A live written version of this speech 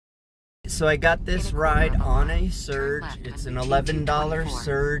so I got this ride on a Surge. It's an $11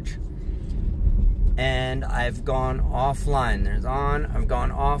 Surge, and I've gone offline. I've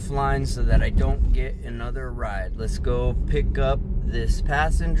gone offline so that I don't get another ride. Let's go pick up this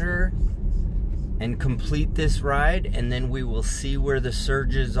passenger and complete this ride, and then we will see where the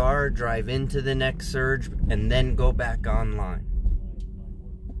Surges are, drive into the next Surge, and then go back online.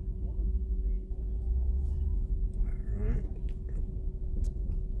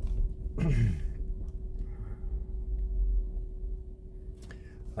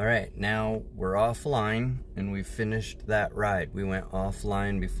 Alright, now we're offline and we finished that ride. We went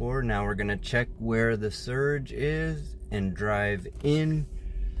offline before. Now we're gonna check where the Surge is and drive in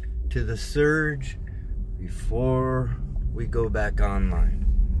to the Surge before we go back online.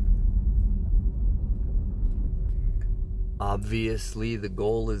 Obviously the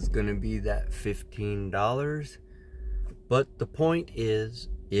goal is gonna be that $15, but the point is,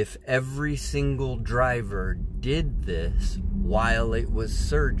 if every single driver did this while it was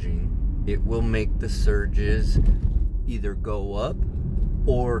surging, it will make the Surges either go up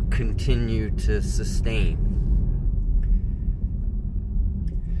or continue to sustain.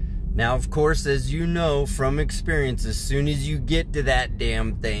 Now, of course, as you know from experience, as soon as you get to that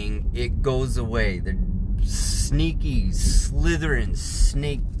damn thing, it goes away. The sneaky, slithering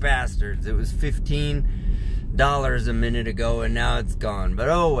snake bastards. It was $15 a minute ago and now it's gone, but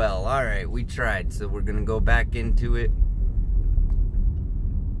oh well. All right, we tried, so we're gonna go back into it.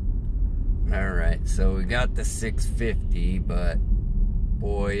 All right, so we got the 650, but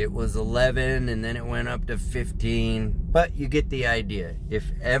boy, it was 11 and then it went up to 15, but you get the idea. If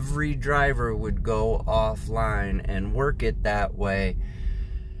every driver would go offline and work it that way,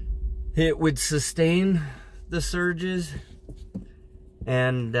 it would sustain the Surges,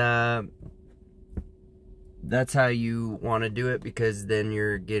 and that's how you want to do it, because then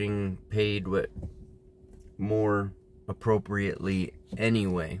you're getting paid what more appropriately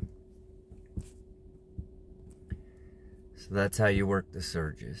anyway. So that's how you work the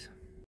Surges.